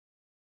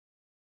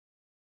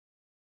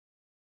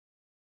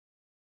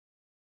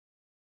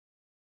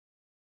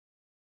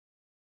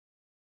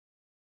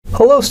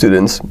Hello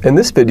students, in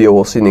this video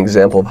we'll see an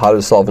example of how to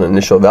solve an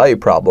initial value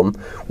problem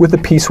with a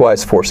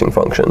piecewise forcing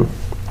function.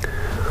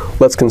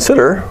 Let's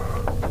consider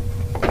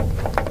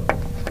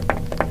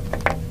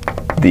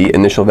the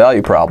initial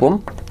value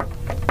problem.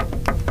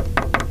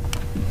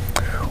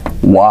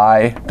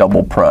 Y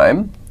double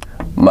prime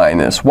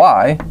minus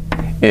y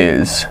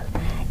is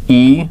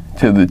e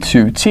to the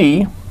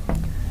 2t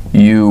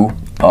u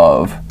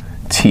of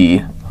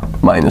t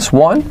minus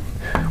 1.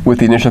 With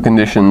the initial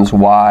conditions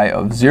y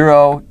of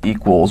 0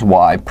 equals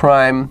y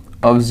prime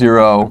of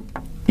 0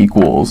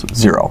 equals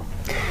 0.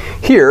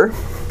 Here,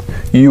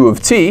 u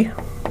of t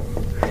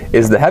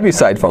is the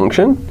Heaviside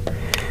function,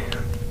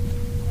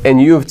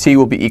 and u of t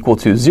will be equal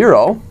to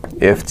 0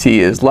 if t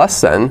is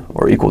less than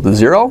or equal to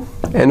 0,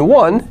 and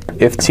 1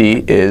 if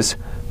t is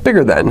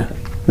bigger than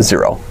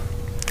 0.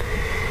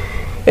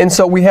 And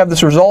so we have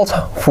this result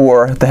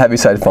for the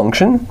Heaviside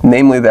function,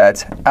 namely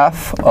that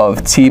f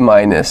of t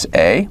minus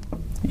a,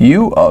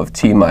 u of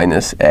t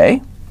minus a,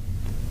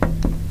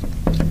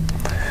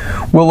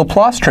 will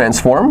Laplace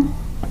transform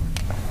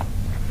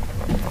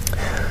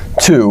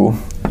to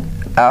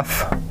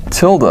f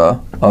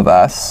tilde of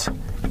s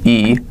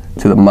e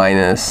to the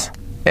minus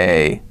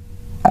a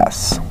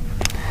s.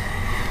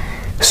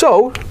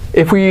 So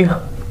if we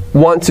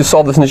want to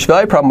solve this initial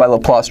value problem by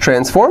Laplace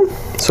transform,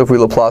 so if we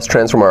Laplace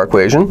transform our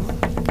equation,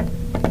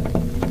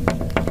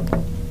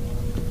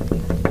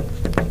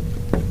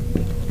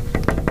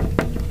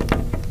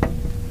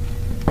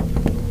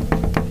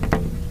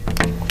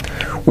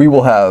 we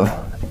will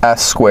have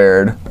s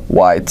squared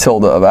y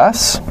tilde of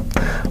s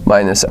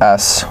minus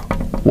s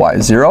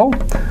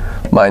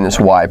y0 minus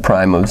y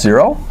prime of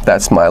 0.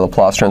 That's my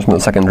Laplace transform of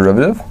the second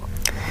derivative.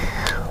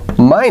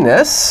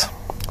 Minus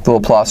the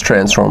Laplace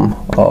transform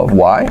of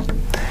y.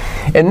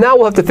 And now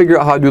we'll have to figure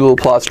out how to do the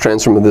Laplace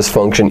transform of this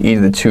function e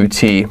to the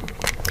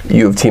 2t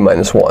u of t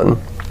minus 1.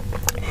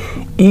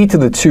 E to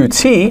the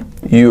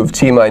 2t u of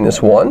t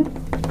minus 1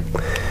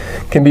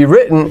 can be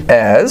written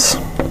as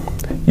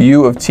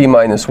u of t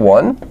minus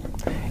 1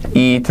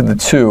 e to the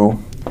 2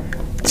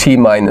 t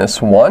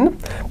minus 1,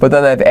 but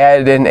then I've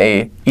added in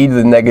a e to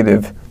the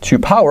negative 2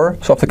 power,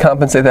 so I have to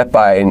compensate that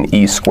by an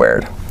e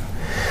squared.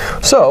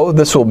 So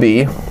this will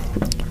be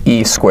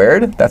e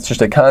squared, that's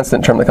just a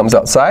constant term that comes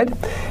outside,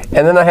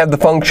 and then I have the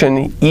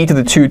function e to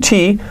the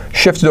 2t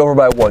shifted over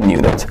by 1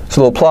 unit.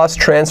 So the Laplace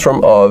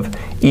transform of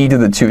e to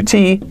the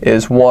 2t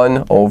is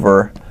 1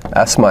 over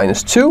s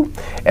minus 2,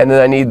 and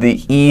then I need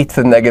the e to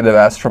the negative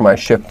s for my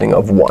shifting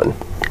of 1.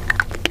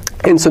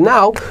 And so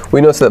now we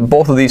notice that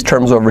both of these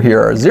terms over here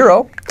are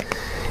 0,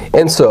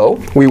 and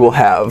so we will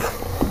have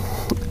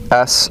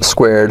s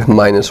squared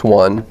minus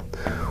 1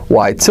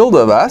 y tilde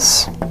of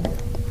s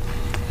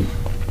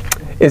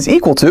is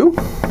equal to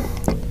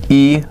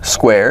e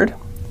squared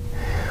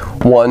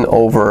 1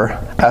 over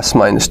s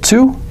minus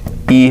 2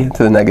 e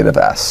to the negative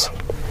s,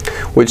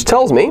 which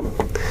tells me,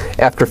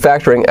 after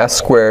factoring s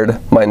squared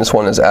minus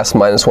 1 is s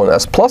minus 1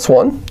 s plus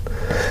 1,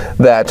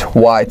 that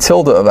y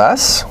tilde of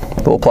s,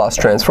 the Laplace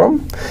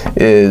transform,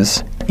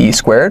 is e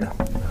squared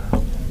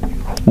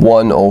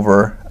 1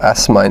 over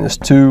s minus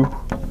 2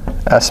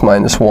 s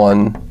minus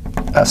 1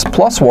 s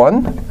plus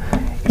 1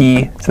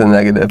 e to the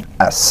negative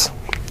s.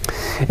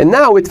 And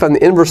now we have to find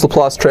the inverse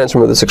Laplace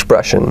transform of this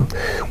expression.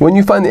 When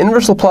you find the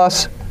inverse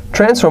Laplace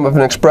transform of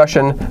an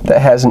expression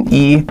that has an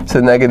e to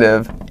the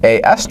negative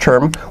as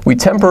term, we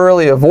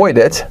temporarily avoid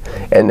it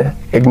and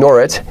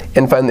ignore it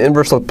and find the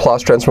inverse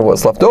Laplace transform of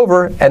what's left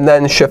over and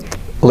then shift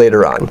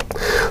later on.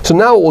 So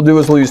now what we'll do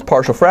is we'll use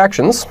partial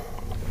fractions.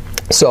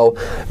 So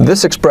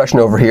this expression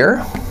over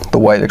here, the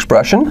white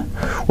expression,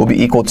 will be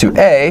equal to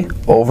a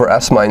over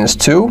s minus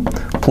 2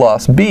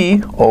 plus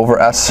b over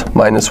s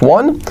minus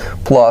 1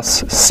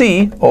 plus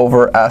c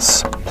over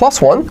s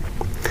plus 1.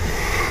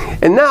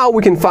 And now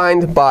we can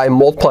find by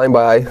multiplying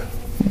by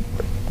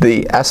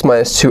the s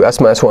minus 2, s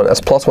minus 1, s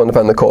plus 1 to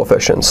find the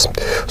coefficients.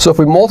 So if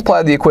we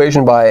multiply the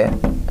equation by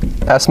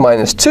s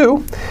minus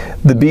 2,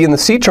 the b and the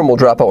c term will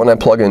drop out when I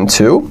plug in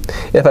 2.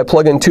 If I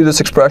plug in 2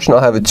 this expression, I'll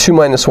have a 2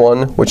 minus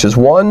 1, which is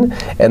 1,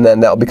 and then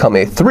that will become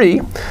a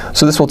 3.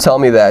 So this will tell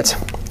me that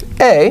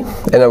a,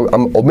 and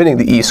I'm omitting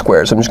the e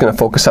squared, so I'm just going to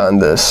focus on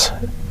this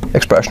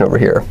expression over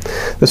here.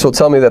 This will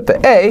tell me that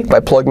the a, by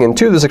plugging in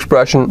 2 this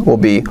expression, will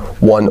be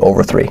 1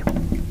 over 3.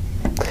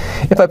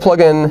 If I plug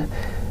in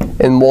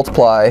and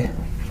multiply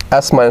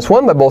s minus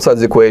 1 by both sides of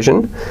the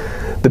equation,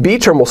 the b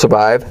term will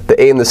survive,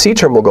 the a and the c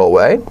term will go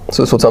away.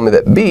 So this will tell me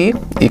that b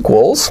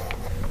equals,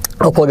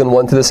 I'll plug in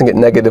 1 to this and get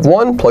negative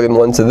 1, plug in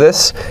 1 to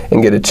this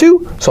and get a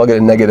 2, so I'll get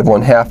a negative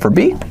 1/2 for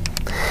b.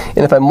 And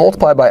if I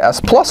multiply by s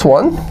plus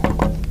 1,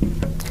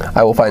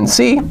 I will find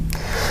c.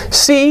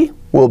 c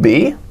will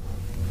be,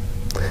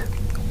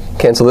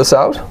 cancel this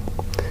out,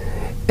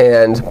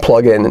 and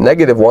plug in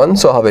negative 1,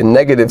 so I'll have a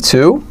negative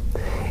 2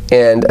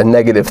 and a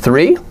negative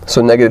 3.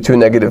 So negative 2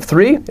 and negative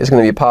 3 is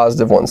going to be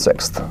positive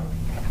 1/6.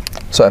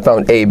 So I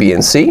found a, b,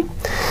 and c.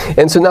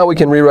 And so now we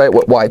can rewrite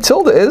what y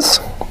tilde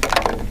is.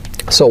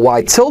 So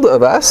y tilde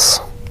of s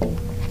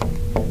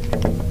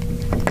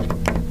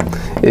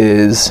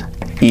is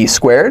e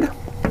squared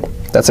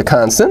that's a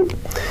constant.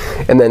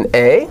 And then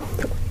a,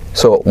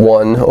 so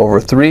 1 over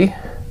 3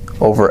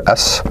 over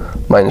s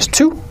minus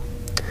 2.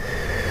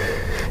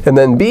 And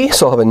then b,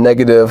 so I'll have a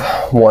negative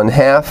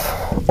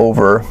 1/2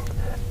 over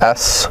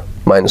s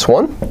minus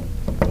 1.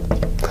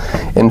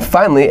 And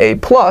finally, a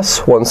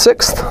plus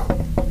 1/6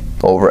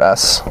 over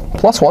s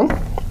plus 1,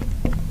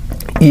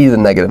 e to the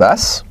negative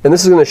s. And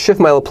this is going to shift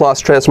my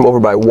Laplace transform over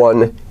by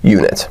 1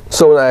 unit.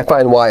 So when I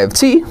find y of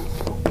t,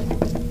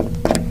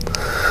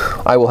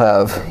 I will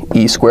have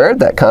e squared,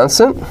 that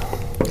constant,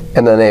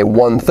 and then a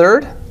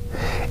 1/3,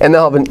 and then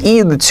I'll have an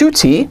e to the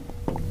 2t,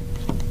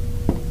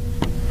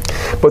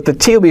 but the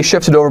t will be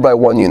shifted over by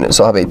 1 unit,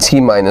 so I'll have a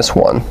t minus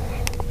 1.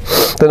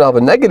 Then I'll have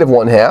a negative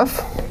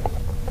 1/2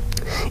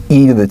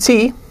 e to the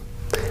t,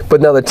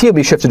 but now the t will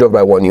be shifted over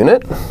by 1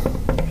 unit.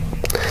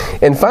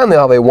 And finally,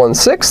 I'll have a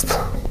 1/6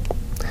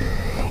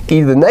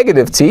 e to the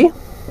negative t,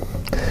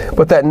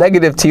 but that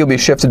negative t will be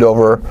shifted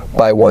over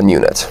by 1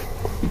 unit.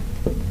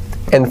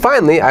 And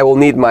finally, I will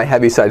need my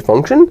Heaviside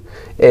function,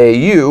 a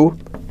u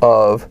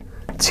of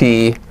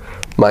t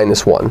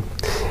minus 1.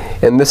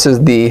 And this is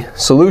the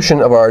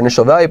solution of our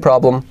initial value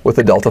problem with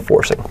the delta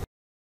forcing.